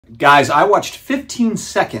Guys, I watched 15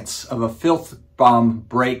 seconds of a Filth Bomb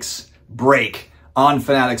break on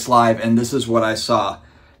Fanatics Live, and this is what I saw.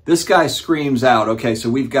 This guy screams out, okay, so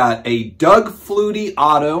we've got a Doug Flutie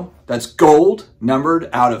auto that's gold, numbered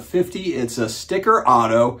out of 50. It's a sticker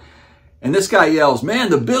auto. And this guy yells, man,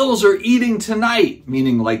 the Bills are eating tonight,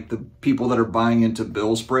 meaning like the people that are buying into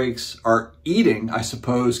Bills breaks are eating, I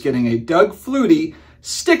suppose, getting a Doug Flutie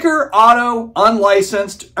sticker auto,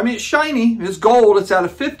 unlicensed. I mean, it's shiny, it's gold, it's out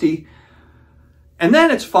of 50. And then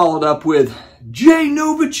it's followed up with Jay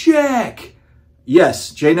Novacek. Yes,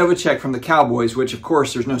 Jay Novacek from the Cowboys, which of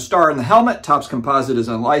course there's no star in the helmet. Topps composite is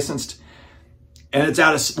unlicensed. And it's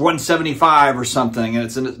out of 175 or something, and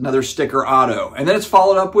it's another sticker auto. And then it's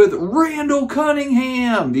followed up with Randall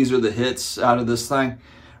Cunningham. These are the hits out of this thing.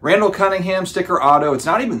 Randall Cunningham sticker auto. It's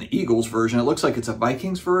not even the Eagles version. It looks like it's a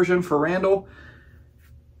Vikings version for Randall.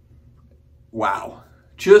 Wow.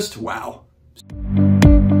 Just wow.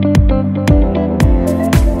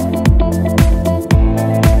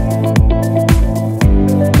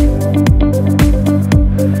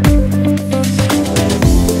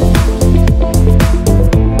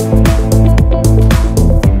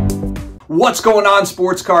 What's going on,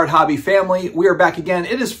 sports card hobby family? We are back again.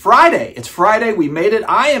 It is Friday. It's Friday. We made it.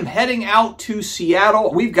 I am heading out to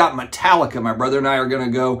Seattle. We've got Metallica. My brother and I are going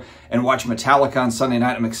to go and watch Metallica on Sunday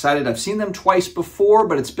night. I'm excited. I've seen them twice before,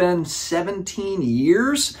 but it's been 17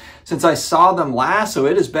 years since I saw them last, so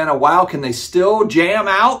it has been a while. Can they still jam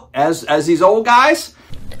out as these old guys?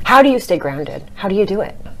 How do you stay grounded? How do you do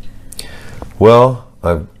it? Well,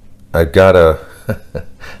 I've got a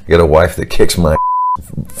wife that kicks my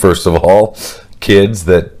first of all, kids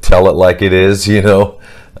that tell it like it is, you know.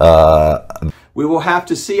 We will have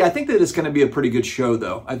to see. I think that it's going to be a pretty good show,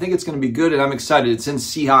 though. I think it's going to be good, and I'm excited. It's in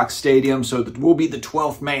Seahawks Stadium, so we'll be the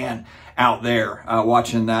 12th man out there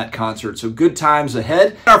watching that concert. So good times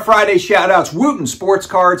ahead. Our Friday shout-outs, Wooten Sports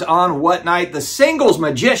Cards on What Night, the Singles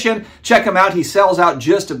Magician. Check him out. He sells out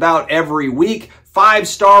just about every week.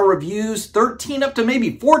 5-star reviews, 13 up to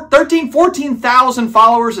maybe 14,000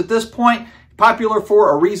 followers at this point. Popular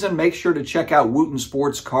for a reason. Make sure to check out Wooten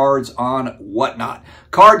Sports Cards on Whatnot.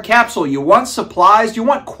 Card Capsule. You want supplies. You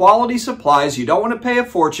want quality supplies. You don't want to pay a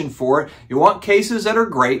fortune for it. You want cases that are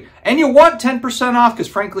great. And you want 10% off because,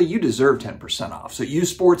 frankly, you deserve 10% off. So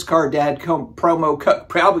use Sports Card Dad promo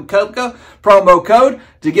code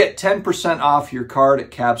to get 10% off your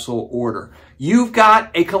Card Capsule order. You've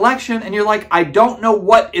got a collection and you're like, I don't know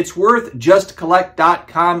what it's worth.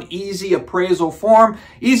 JustCollect.com. Easy appraisal form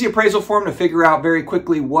to figure out very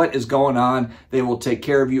quickly what is going on. They will take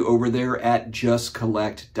care of you over there at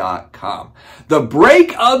JustCollect.com. The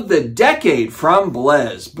break of the decade from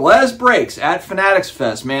Blez. Blez Breaks at Fanatics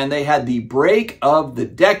Fest. Man, they had the break of the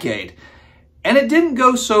decade. And it didn't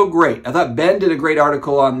go so great. I thought Ben did a great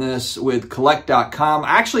article on this with Collect.com.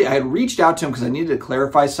 Actually, I had reached out to him because I needed to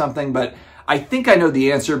clarify something, but I think I know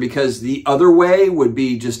the answer because the other way would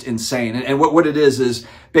be just insane. And what it is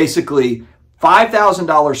basically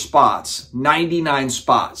 $5,000 spots, 99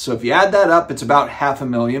 spots. So if you add that up, it's about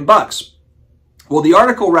 $500,000. Well, the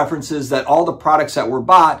article references that all the products that were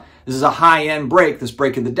bought, this is a high-end break, this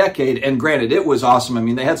break of the decade. And granted, it was awesome. I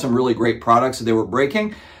mean, they had some really great products that they were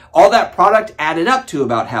breaking. All that product added up to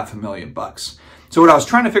about $500,000. So what I was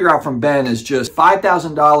trying to figure out from Ben is just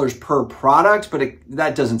 $5,000 per product, but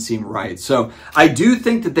that doesn't seem right. So I do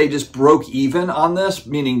think that they just broke even on this,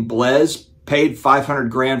 meaning Blez paid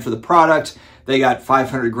 $500,000 for the product. They got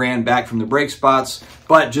 $500,000 back from the break spots,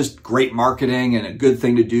 but just great marketing and a good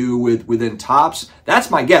thing to do within Topps.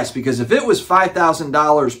 That's my guess, because if it was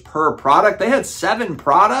 $5,000 per product, they had 7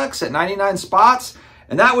 products at 99 spots.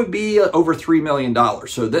 And that would be over $3 million.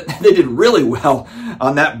 So they did really well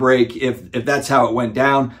on that break if that's how it went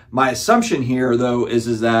down. My assumption here, though,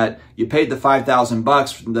 is that you paid the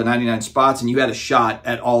 $5,000 for the 99 spots and you had a shot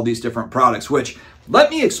at all these different products, which let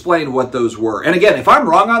me explain what those were. And again, if I'm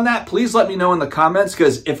wrong on that, please let me know in the comments,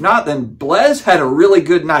 because if not, then Blez had a really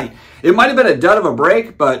good night. It might have been a dud of a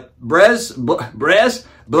break, but Blez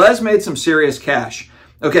made some serious cash.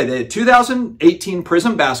 Okay, they had 2018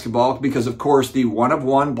 Prism Basketball because, of course, the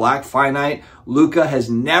 1/1 Black Finite Luka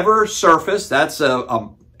has never surfaced. That's a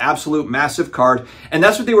absolute massive card. And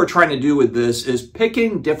that's what they were trying to do with this, is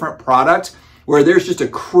picking different products where there's just a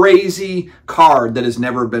crazy card that has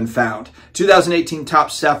never been found. 2018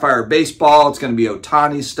 Topps Sapphire Baseball. It's going to be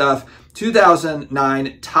Ohtani stuff.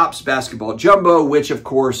 2009 Topps Basketball Jumbo, which, of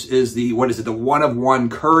course, is the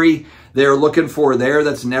 1/1 Curry they're looking for there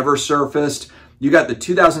that's never surfaced. You got the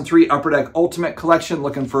 2003 Upper Deck Ultimate Collection,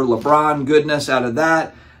 looking for LeBron goodness out of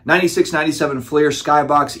that. 96, 97 Fleer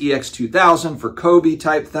Skybox EX2000 for Kobe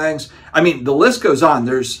type things. I mean, the list goes on.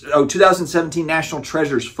 There's 2017 National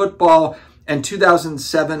Treasures Football and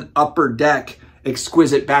 2007 Upper Deck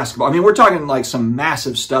Exquisite Basketball. I mean, we're talking like some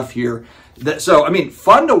massive stuff here. So, I mean,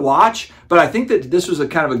 fun to watch, but I think that this was a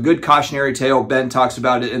kind of a good cautionary tale. Ben talks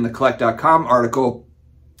about it in the collect.com article.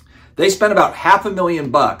 They spent about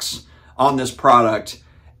 $500,000 on this product.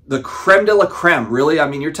 The creme de la creme, really. I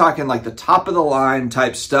mean, you're talking like the top of the line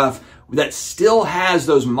type stuff that still has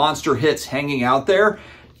those monster hits hanging out there.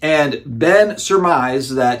 And Ben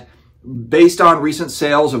surmised that based on recent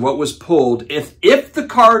sales of what was pulled, if the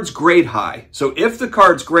cards grade high, so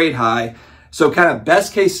kind of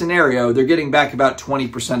best case scenario, they're getting back about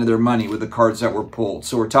 20% of their money with the cards that were pulled.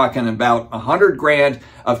 So we're talking about 100 grand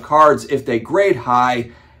of cards if they grade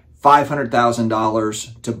high,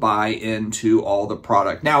 $500,000 to buy into all the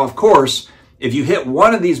product. Now, of course, if you hit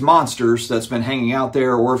one of these monsters that's been hanging out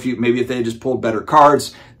there, or if they just pulled better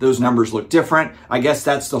cards, those numbers look different. I guess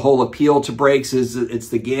that's the whole appeal to breaks, is it's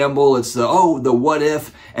the gamble, it's the what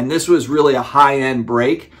if, and this was really a high-end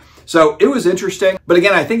break. So it was interesting. But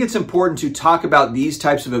again, I think it's important to talk about these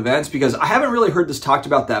types of events because I haven't really heard this talked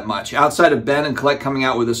about that much outside of Ben and Collect coming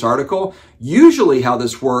out with this article. Usually how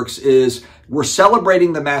this works is we're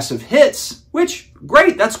celebrating the massive hits, which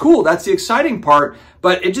great, that's cool. That's the exciting part.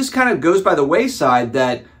 But it just kind of goes by the wayside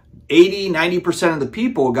that 80, 90% of the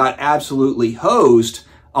people got absolutely hosed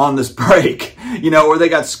on this break, or they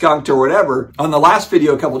got skunked or whatever. On the last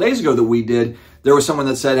video a couple of days ago that we did, there was someone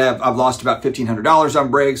that said, I've lost about $1,500 on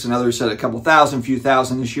breaks. Another said a couple thousand, few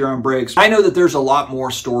thousand this year on breaks. I know that there's a lot more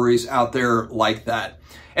stories out there like that.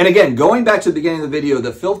 And again, going back to the beginning of the video,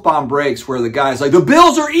 the filth bomb breaks where the guy's like, the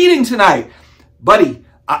Bills are eating tonight. Buddy,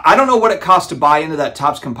 I don't know what it costs to buy into that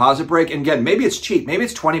Topps composite break. And again, maybe it's cheap. Maybe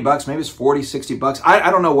it's 20 bucks. Maybe it's 40, 60 bucks. I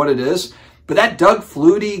don't know what it is. But that Doug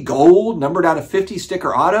Flutie gold numbered out of 50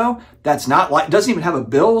 sticker auto, that's not like, doesn't even have a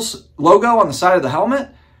Bills logo on the side of the helmet.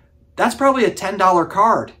 That's probably a $10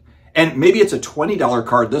 card. And maybe it's a $20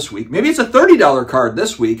 card this week. Maybe it's a $30 card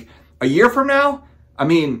this week. A year from now, I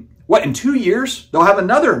mean, what, in 2 years, they'll have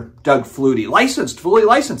another Doug Flutie, licensed, fully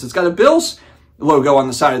licensed. It's got a Bills logo on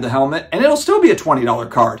the side of the helmet, and it'll still be a $20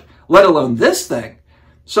 card, let alone this thing.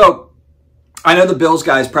 So I know the Bills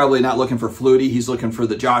guy's probably not looking for Flutie. He's looking for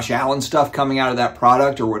the Josh Allen stuff coming out of that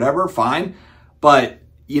product or whatever, fine. But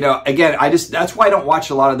again, that's why I don't watch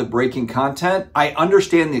a lot of the breaking content. I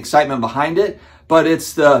understand the excitement behind it, but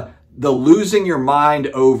it's the losing your mind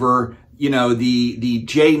over, the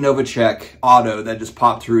Jay Novacek auto that just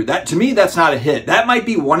popped through. That, to me, that's not a hit. That might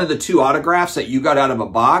be one of the two autographs that you got out of a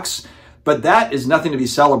box, but that is nothing to be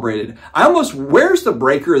celebrated. Where's the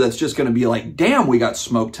breaker that's just going to be like, damn, we got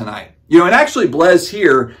smoked tonight? And actually Blez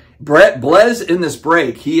here, Blez in this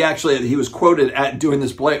break, he was quoted at doing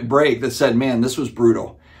this break that said, man, this was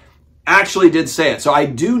brutal. Actually did say it. So I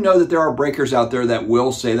do know that there are breakers out there that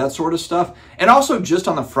will say that sort of stuff. And also just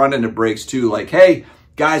on the front end of breaks too, like, hey,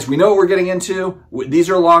 guys, we know what we're getting into. These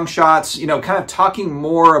are long shots, kind of talking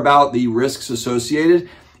more about the risks associated.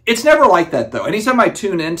 It's never like that though. Anytime I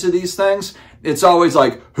tune into these things, it's always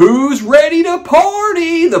like, who's ready to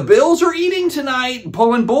party? The Bills are eating tonight,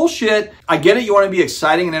 pulling bullshit. I get it. You want to be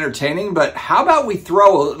exciting and entertaining, but how about we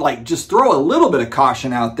just throw a little bit of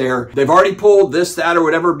caution out there? They've already pulled this, that, or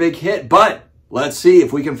whatever big hit, but let's see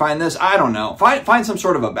if we can find this. I don't know. Find some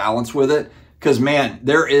sort of a balance with it. Because, man,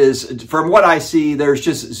 there is, from what I see, there's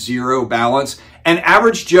just zero balance. And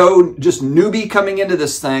average Joe, just newbie coming into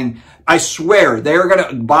this thing, I swear, they're going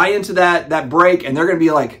to buy into that break, and they're going to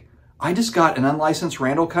be like, I just got an unlicensed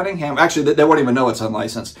Randall Cunningham. Actually, they won't even know it's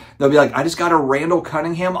unlicensed. They'll be like, I just got a Randall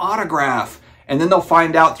Cunningham autograph. And then they'll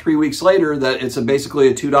find out 3 weeks later that it's basically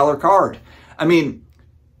a $2 card. I mean,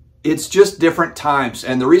 it's just different times.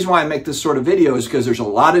 And the reason why I make this sort of video is because there's a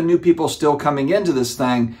lot of new people still coming into this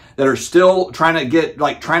thing that are still trying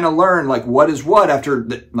to learn what is what after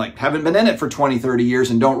haven't been in it for 20, 30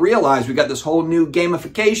 years and don't realize we got this whole new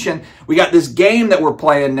gamification. We got this game that we're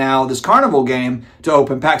playing now, this carnival game to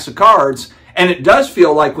open packs of cards. And it does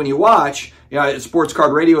feel like when you watch, Sports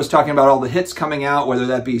Card Radio is talking about all the hits coming out, whether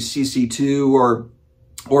that be CC2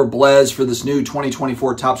 or Blez for this new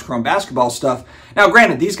 2024 Topps Chrome basketball stuff. Now,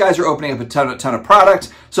 granted, these guys are opening up a ton of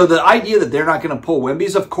product, so the idea that they're not going to pull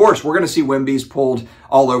Wimbies, of course, we're going to see Wimbies pulled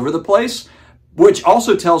all over the place, which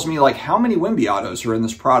also tells me, how many Wimby autos are in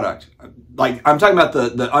this product? I'm talking about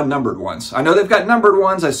the unnumbered ones. I know they've got numbered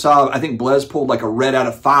ones. I think Blez pulled a red out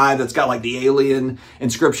of 5 that's got the alien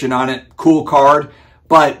inscription on it. Cool card.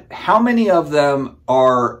 But how many of them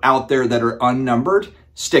are out there that are unnumbered?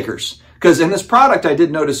 Stickers. Because in this product, I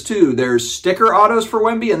did notice too, there's sticker autos for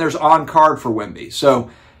Wemby and there's on card for Wemby.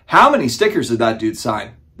 So How many stickers did that dude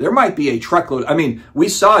sign? There might be a truckload. I mean, we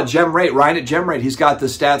saw Gem Rate, Ryan at Gem Rate. He's got the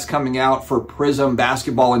stats coming out for Prism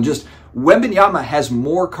basketball, and just Wembanyama has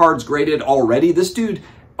more cards graded already. This dude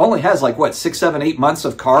only has like, what, 6, 7, 8 months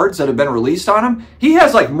of cards that have been released on him. He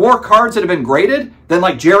has like more cards that have been graded than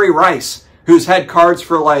like Jerry Rice, who's had cards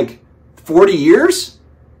for like 40 years,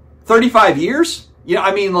 35 years. You know,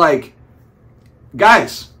 I mean, like,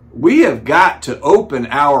 guys, we have got to open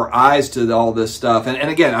our eyes to all this stuff. And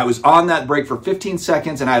again, I was on that break for 15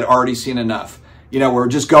 seconds and I'd already seen enough. You know, we're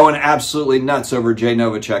just going absolutely nuts over Jay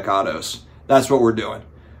Novacek autos. That's what we're doing.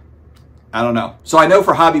 I don't know. So I know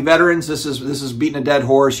for hobby veterans, this is beating a dead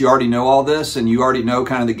horse. You already know all this and you already know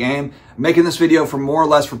kind of the game. I'm making this video for more or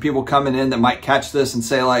less for people coming in that might catch this and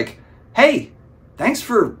say like, hey, thanks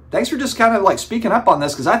for just kind of like speaking up on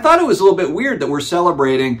this, because I thought it was a little bit weird that we're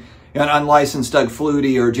celebrating an unlicensed Doug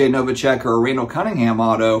Flutie or Jay Novacek or a Randall Cunningham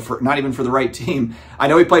auto, for not even for the right team. I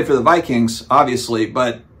know he played for the Vikings, obviously,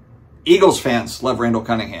 but Eagles fans love Randall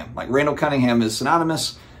Cunningham. Like, Randall Cunningham is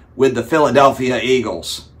synonymous with the Philadelphia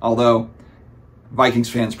Eagles, although Vikings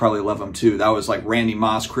fans probably love him too. That was like Randy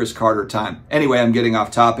Moss, Chris Carter time. Anyway, I'm getting off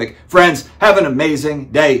topic. Friends, have an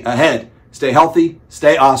amazing day ahead. Stay healthy,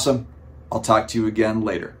 stay awesome. I'll talk to you again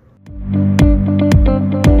later.